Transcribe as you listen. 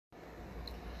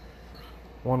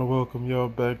Want to welcome y'all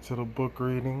back to the book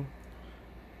reading.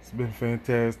 It's been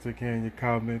fantastic hearing your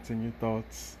comments and your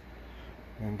thoughts.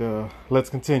 And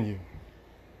let's continue.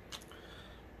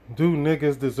 Do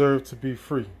niggas deserve to be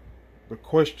free? The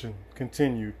question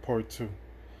continued, part 2.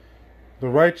 The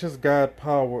righteous God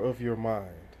power of your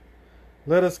mind.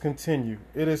 Let us continue.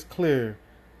 It is clear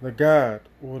the God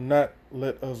will not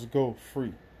let us go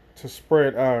free to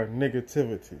spread our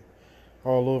negativity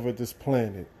all over this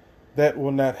planet. That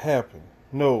will not happen.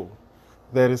 No,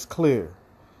 that is clear.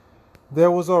 There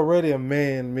was already a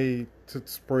man made to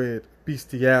spread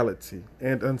bestiality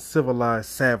and uncivilized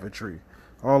savagery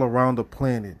all around the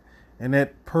planet, and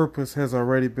that purpose has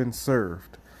already been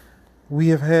served. We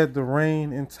have had the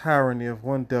reign and tyranny of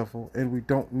one devil, and we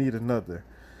don't need another.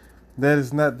 That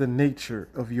is not the nature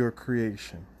of your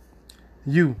creation.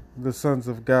 You, the sons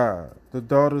of God, the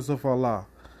daughters of Allah,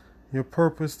 your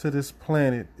purpose to this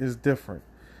planet is different.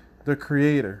 The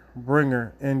creator,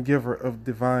 bringer, and giver of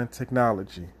divine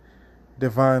technology,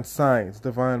 divine science,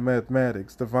 divine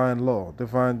mathematics, divine law,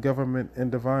 divine government,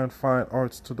 and divine fine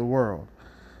arts to the world.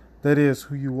 That is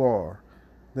who you are.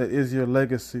 That is your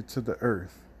legacy to the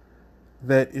earth.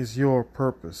 That is your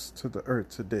purpose to the earth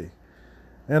today.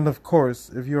 And of course,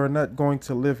 if you are not going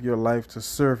to live your life to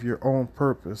serve your own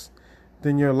purpose,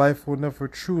 then your life will never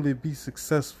truly be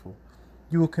successful.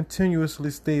 You will continuously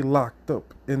stay locked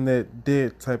up in that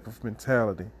dead type of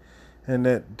mentality and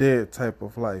that dead type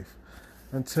of life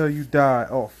until you die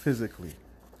off physically,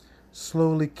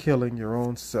 slowly killing your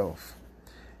own self.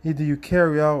 Either you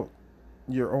carry out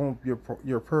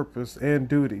your purpose and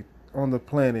duty on the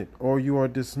planet, or you are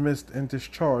dismissed and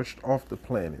discharged off the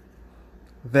planet.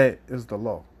 That is the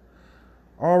law.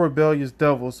 All rebellious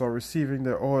devils are receiving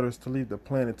their orders to leave the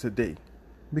planet today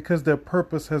because their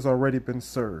purpose has already been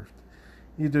served.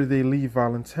 Either they leave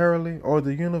voluntarily, or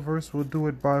the universe will do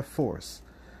it by force,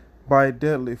 by a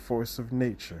deadly force of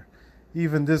nature.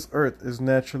 Even this earth is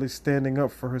naturally standing up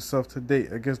for herself today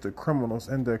against the criminals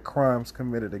and their crimes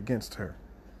committed against her.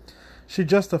 She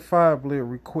justifiably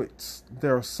requits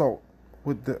their assault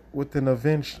with an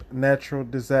avenged natural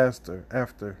disaster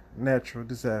after natural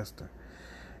disaster.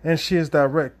 And she is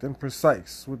direct and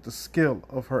precise with the skill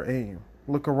of her aim.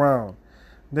 Look around.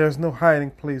 There is no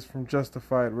hiding place from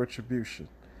justified retribution.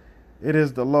 It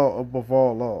is the law above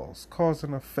all laws, cause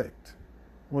and effect.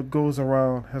 What goes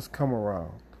around has come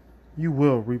around. You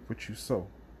will reap what you sow.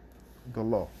 The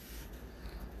law.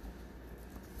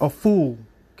 A fool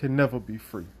can never be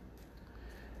free.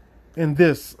 In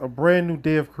this, a brand new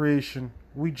day of creation,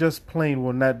 we just plain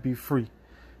will not be free.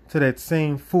 To that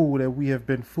same fool that we have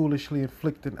been foolishly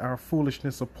inflicting our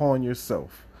foolishness upon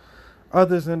yourself,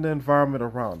 others in the environment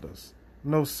around us.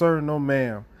 No sir, no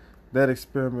ma'am, that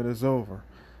experiment is over.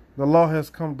 The law has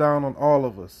come down on all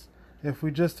of us. If we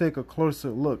just take a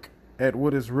closer look at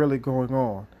what is really going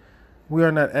on, we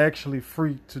are not actually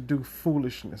free to do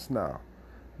foolishness now,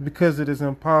 because it is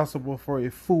impossible for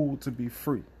a fool to be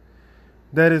free.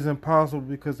 That is impossible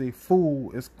because a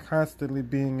fool is constantly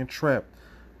being entrapped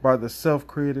by the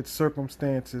self-created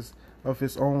circumstances of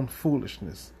his own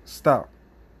foolishness. Stop.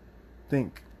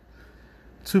 Think.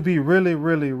 To be really,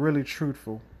 really, really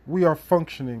truthful, we are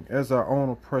functioning as our own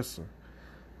oppressor,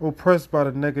 oppressed by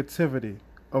the negativity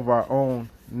of our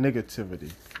own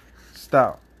negativity.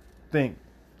 Stop. Think.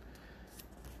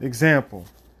 Example.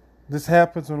 This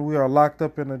happens when we are locked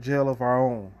up in a jail of our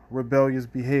own rebellious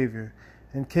behavior,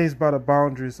 encased by the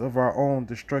boundaries of our own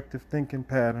destructive thinking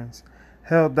patterns,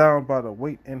 held down by the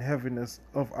weight and heaviness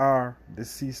of our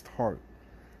deceased heart,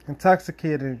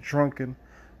 intoxicated and drunken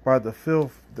by the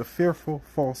fearful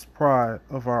false pride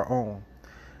of our own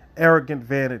arrogant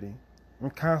vanity,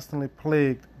 and constantly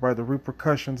plagued by the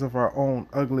repercussions of our own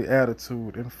ugly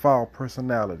attitude and foul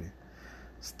personality,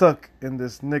 stuck in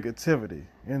this negativity,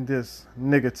 in this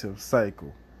negative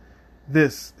cycle.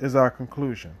 This is our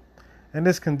conclusion. And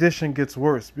this condition gets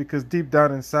worse because deep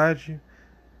down inside you,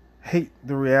 hate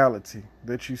the reality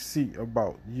that you see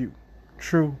about you.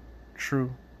 True,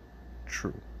 true,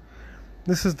 true.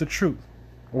 This is the truth.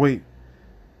 Wait,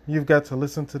 you've got to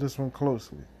listen to this one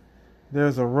closely.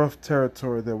 There's a rough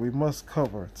territory that we must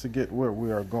cover to get where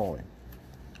we are going.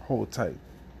 Hold tight.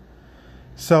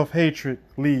 Self-hatred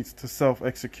leads to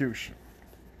self-execution.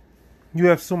 You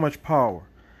have so much power.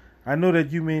 I know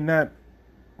that you may not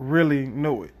really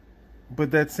know it,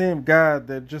 but that same God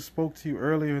that just spoke to you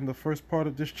earlier in the first part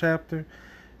of this chapter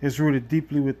is rooted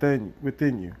deeply within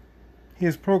you. He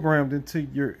is programmed into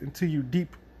you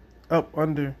deep up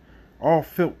under all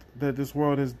filth that this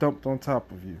world has dumped on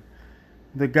top of you.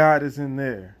 The God is in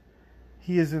there.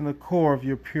 He is in the core of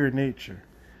your pure nature.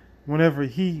 Whenever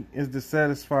he is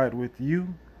dissatisfied with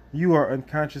you, You are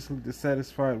unconsciously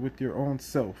dissatisfied with your own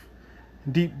self.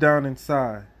 Deep down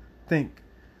inside, think.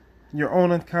 Your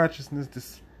own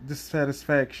unconsciousness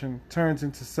dissatisfaction turns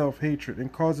into self-hatred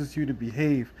and causes you to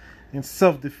behave in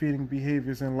self-defeating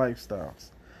behaviors and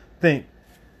lifestyles. Think.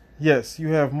 Yes, you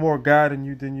have more God in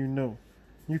you than you know.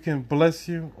 You can bless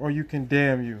you or you can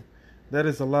damn you. That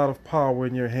is a lot of power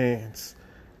in your hands.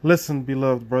 Listen,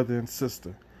 beloved brother and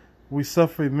sister. We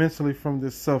suffer immensely from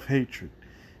this self-hatred.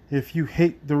 If you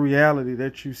hate the reality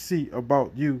that you see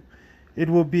about you, it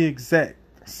will be exact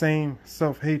same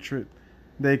self-hatred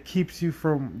that keeps you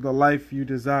from the life you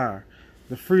desire,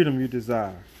 the freedom you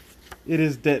desire. It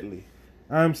is deadly.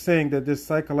 I am saying that this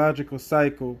psychological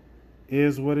cycle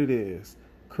is what it is,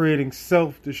 creating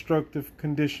self-destructive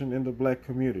condition in the black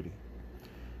community.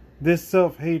 This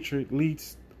self-hatred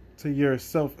leads to your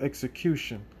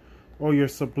self-execution or your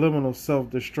subliminal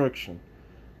self-destruction.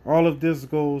 All of this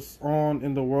goes on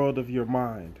in the world of your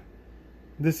mind.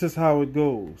 This is how it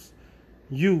goes.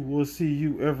 You will see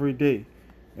you every day,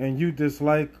 and you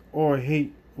dislike or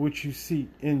hate what you see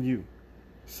in you.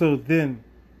 So then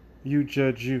you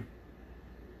judge you.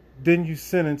 Then you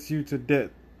sentence you to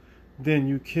death. Then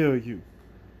you kill you.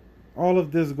 All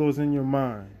of this goes in your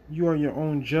mind. You are your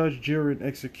own judge, jury, and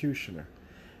executioner.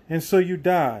 And so you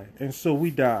die, and so we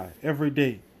die every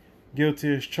day.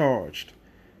 Guilty as charged.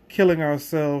 Killing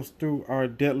ourselves through our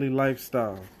deadly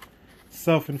lifestyle.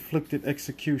 Self-inflicted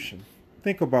execution.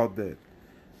 Think about that.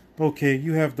 Okay,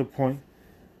 you have the point.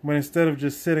 But instead of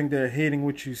just sitting there hating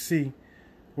what you see,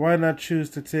 why not choose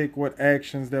to take what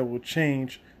actions that will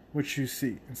change what you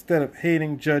see? Instead of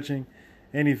hating, judging,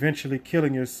 and eventually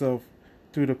killing yourself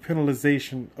through the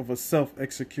penalization of a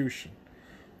self-execution.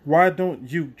 Why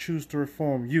don't you choose to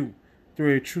reform you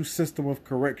through a true system of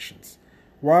corrections?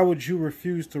 Why would you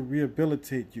refuse to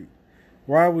rehabilitate you?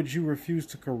 Why would you refuse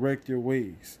to correct your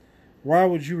ways? Why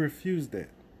would you refuse that?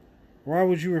 Why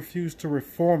would you refuse to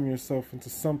reform yourself into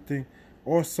something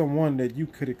or someone that you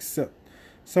could accept,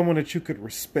 someone that you could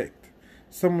respect,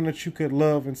 someone that you could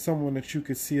love, and someone that you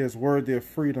could see as worthy of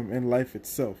freedom and life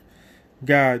itself?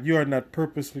 God, you are not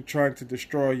purposely trying to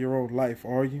destroy your own life,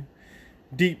 are you?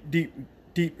 Deep, deep,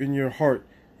 deep in your heart,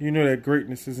 you know that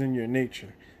greatness is in your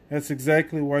nature. That's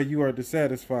exactly why you are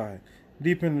dissatisfied.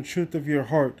 Deep in the truth of your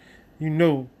heart, you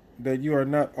know that you are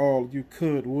not all you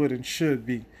could, would, and should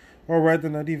be, or rather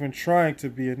not even trying to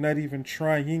be, and not even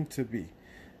trying to be.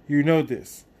 You know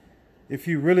this. If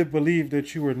you really believed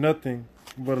that you were nothing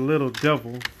but a little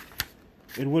devil,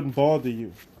 it wouldn't bother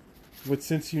you. But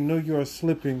since you know you are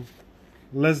slipping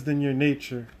less than your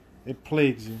nature, it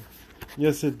plagues you.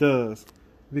 Yes, it does.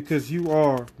 Because you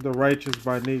are the righteous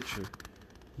by nature.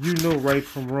 You know right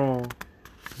from wrong.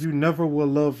 You never will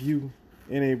love you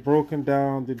in a broken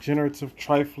down, degenerative,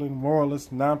 trifling,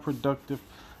 moralist, non-productive,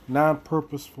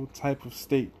 non-purposeful type of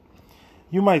state.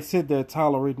 You might sit there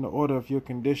tolerating the order of your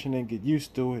condition and get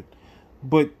used to it,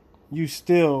 but you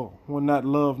still will not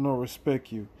love nor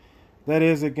respect you. That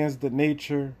is against the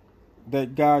nature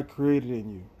that God created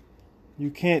in you.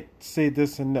 You can't say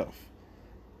this enough.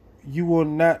 You will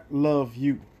not love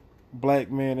you,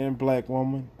 black man and black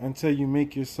woman, until you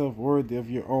make yourself worthy of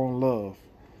your own love,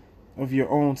 of your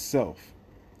own self.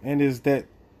 And is that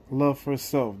love for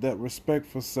self, that respect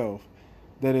for self,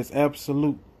 that is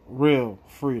absolute, real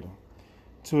freedom.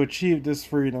 To achieve this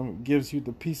freedom gives you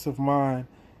the peace of mind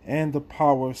and the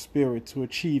power of spirit to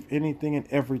achieve anything and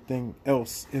everything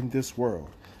else in this world.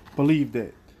 Believe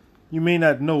that. You may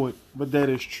not know it, but that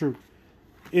is true.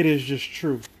 It is just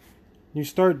true. You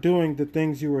start doing the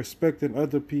things you respect in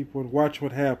other people and watch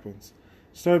what happens.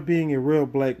 Start being a real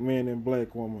black man and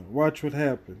black woman. Watch what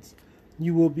happens.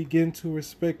 You will begin to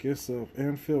respect yourself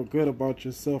and feel good about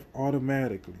yourself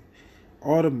automatically.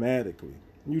 Automatically.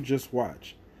 You just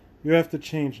watch. You have to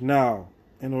change now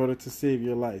in order to save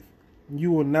your life.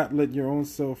 You will not let your own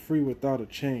self free without a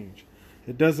change.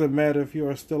 It doesn't matter if you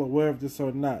are still aware of this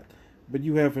or not, but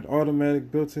you have an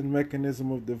automatic built-in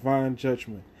mechanism of divine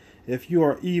judgment. If you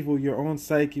are evil, your own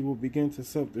psyche will begin to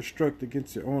self-destruct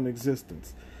against your own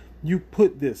existence. You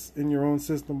put this in your own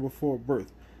system before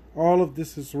birth. All of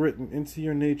this is written into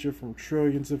your nature from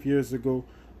trillions of years ago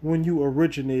when you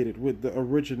originated with the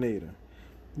originator.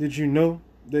 Did you know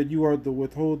that you are the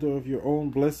withholder of your own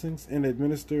blessings and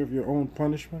administrator of your own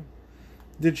punishment?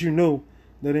 Did you know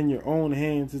that in your own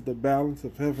hands is the balance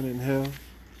of heaven and hell?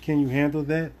 Can you handle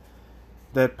that?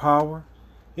 That power?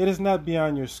 It is not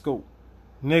beyond your scope.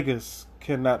 Niggas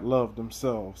cannot love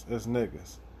themselves as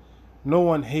niggas. No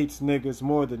one hates niggas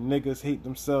more than niggas hate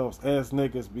themselves as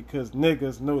niggas, because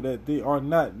niggas know that they are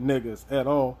not niggas at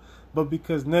all, but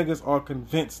because niggas are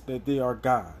convinced that they are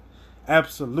God.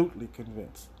 Absolutely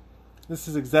convinced. This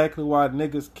is exactly why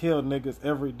niggas kill niggas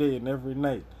every day and every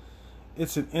night.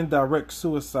 It's an indirect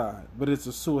suicide, but it's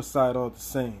a suicide all the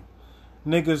same.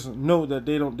 Niggas know that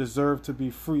they don't deserve to be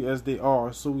free as they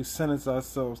are, so we sentence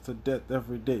ourselves to death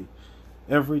every day.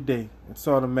 Every day. It's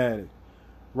automatic.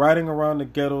 Riding around the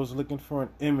ghettos looking for an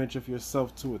image of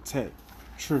yourself to attack.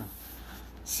 True.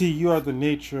 See, you are the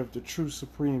nature of the true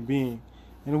supreme being,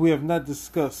 and we have not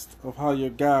discussed of how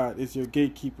your God is your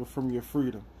gatekeeper from your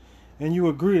freedom. And you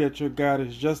agree that your God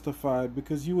is justified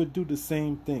because you would do the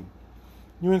same thing.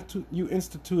 You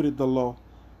instituted the law.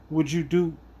 What would you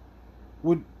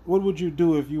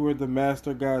do if you were the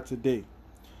master God today?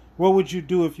 What would you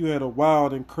do if you had a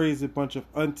wild and crazy bunch of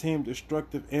untamed,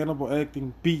 destructive,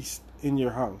 animal-acting beasts in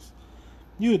your house?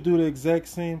 You would do the exact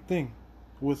same thing.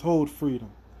 Withhold freedom.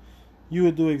 You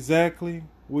would do exactly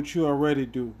what you already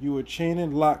do. You would chain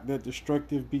and lock that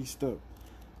destructive beast up.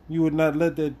 You would not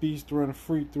let that beast run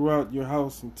free throughout your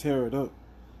house and tear it up.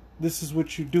 This is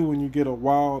what you do when you get a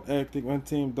wild, acting,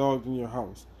 untamed dog in your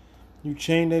house. You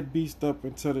chain that beast up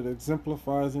until it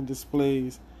exemplifies and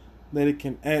displays that it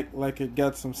can act like it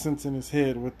got some sense in its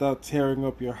head without tearing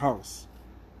up your house.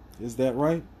 Is that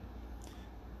right?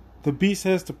 The beast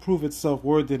has to prove itself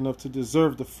worthy enough to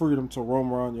deserve the freedom to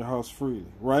roam around your house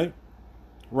freely, right?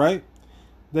 Right?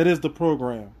 That is the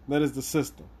program. That is the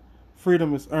system.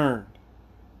 Freedom is earned.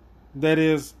 That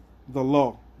is the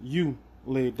law you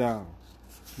laid down.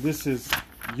 This is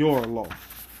your law.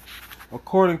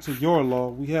 According to your law,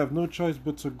 we have no choice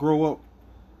but to grow up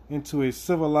into a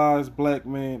civilized black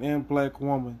man and black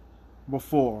woman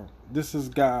before. This is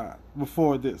God.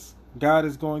 Before this, God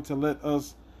is going to let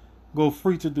us go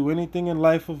free to do anything in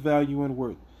life of value and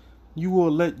worth. You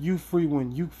will let you free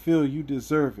when you feel you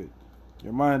deserve it.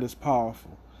 Your mind is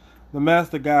powerful. The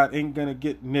master God ain't gonna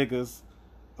get niggas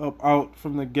up out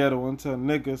from the ghetto until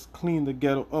niggas clean the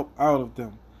ghetto up out of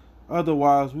them.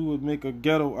 Otherwise, we would make a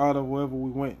ghetto out of wherever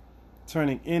we went,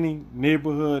 turning any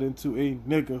neighborhood into a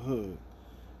niggerhood.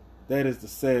 That is the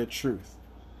sad truth.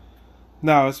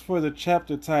 Now, as for the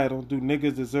chapter title, Do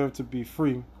Niggas Deserve to Be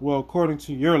Free? Well, according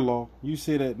to your law, you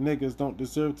say that niggas don't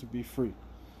deserve to be free.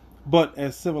 But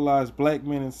as civilized black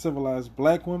men and civilized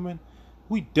black women,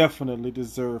 we definitely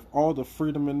deserve all the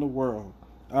freedom in the world.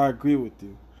 I agree with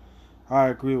you. I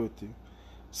agree with you.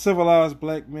 Civilized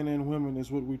black men and women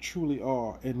is what we truly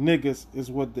are, and niggas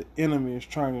is what the enemy is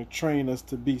trying to train us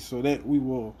to be so that we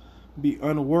will be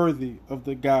unworthy of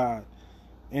the God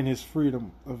and his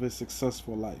freedom of a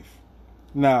successful life.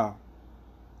 Now,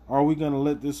 are we going to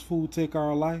let this fool take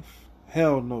our life?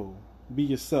 Hell no. Be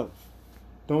yourself.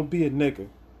 Don't be a nigga.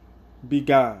 Be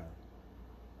God.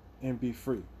 And be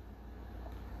free.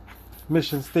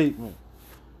 Mission statement.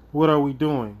 What are we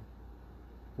doing?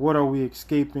 What are we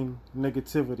escaping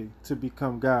negativity to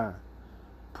become God?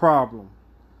 Problem.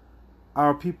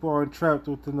 Our people are entrapped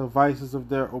within the vices of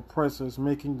their oppressors,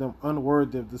 making them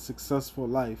unworthy of the successful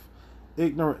life.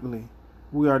 Ignorantly,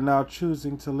 we are now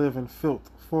choosing to live in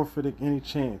filth, forfeiting any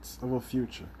chance of a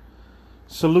future.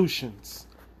 Solutions.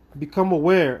 Become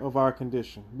aware of our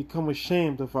condition. Become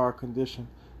ashamed of our condition.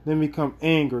 Then become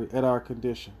angry at our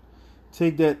condition.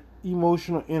 Take that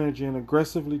emotional energy and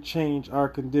aggressively change our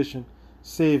condition,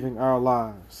 saving our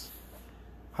lives.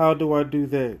 How do I do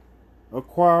that?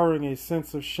 Acquiring a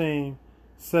sense of shame,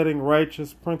 setting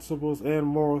righteous principles and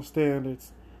moral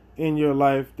standards in your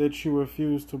life that you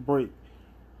refuse to break.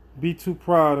 Be too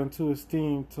proud and too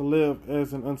esteemed to live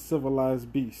as an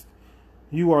uncivilized beast.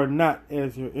 You are not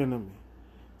as your enemy.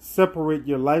 Separate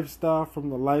your lifestyle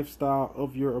from the lifestyle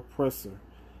of your oppressor.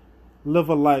 Live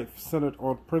a life centered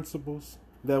on principles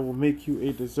that will make you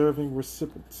a deserving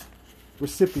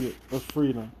recipient of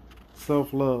freedom,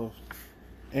 self-love,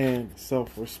 and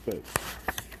self-respect.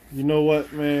 You know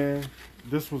what, man?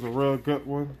 This was a real good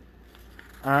one.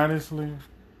 Honestly,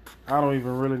 I don't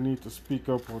even really need to speak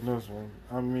up on this one.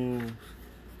 I mean,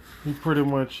 he pretty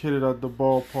much hit it at the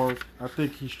ballpark. I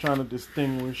think he's trying to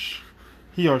distinguish,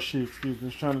 he or she, excuse me,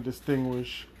 is trying to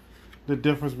distinguish the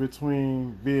difference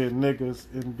between being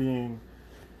niggas and being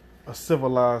a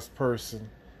civilized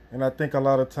person. And I think a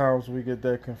lot of times we get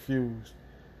that confused.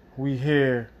 We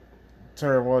hear the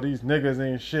term, well, these niggas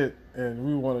ain't shit, and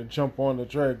we want to jump on the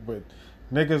track, but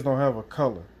niggas don't have a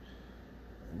color.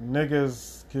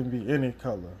 Niggas can be any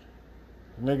color.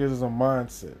 Niggas is a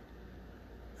mindset.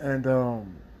 And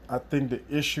I think the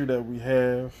issue that we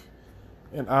have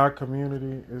in our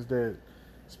community is that,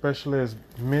 especially as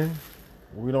men,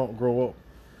 we don't grow up.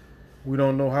 We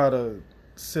don't know how to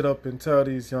sit up and tell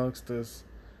these youngsters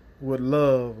with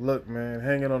love, look, man,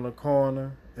 hanging on the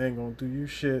corner ain't gonna do you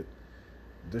shit.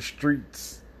 The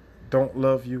streets don't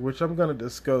love you, which I'm gonna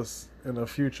discuss in a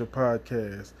future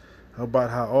podcast. about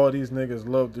how all these niggas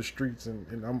love the streets,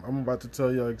 and I'm about to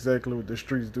tell y'all exactly what the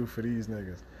streets do for these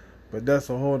niggas. But that's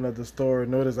a whole nother story.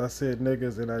 Notice I said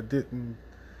niggas and I didn't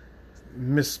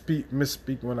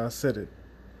misspeak when I said it.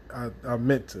 I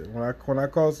meant it. When I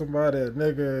call somebody a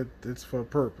nigga, it's for a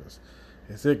purpose.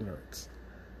 It's ignorance.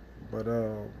 But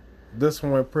this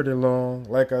one went pretty long.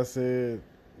 Like I said,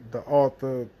 the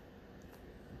author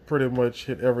pretty much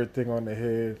hit everything on the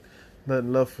head.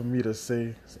 Nothing left for me to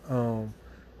say.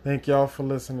 Thank y'all for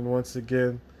listening once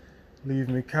again. Leave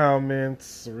me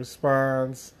comments,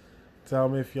 response. Tell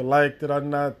me if you liked it or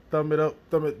not. Thumb it up,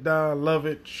 thumb it down. Love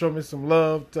it. Show me some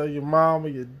love. Tell your mama,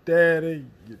 your daddy,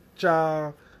 your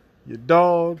child, your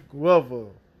dog, whoever.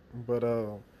 But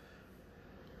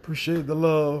appreciate the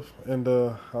love, and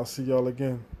I'll see y'all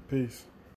again. Peace.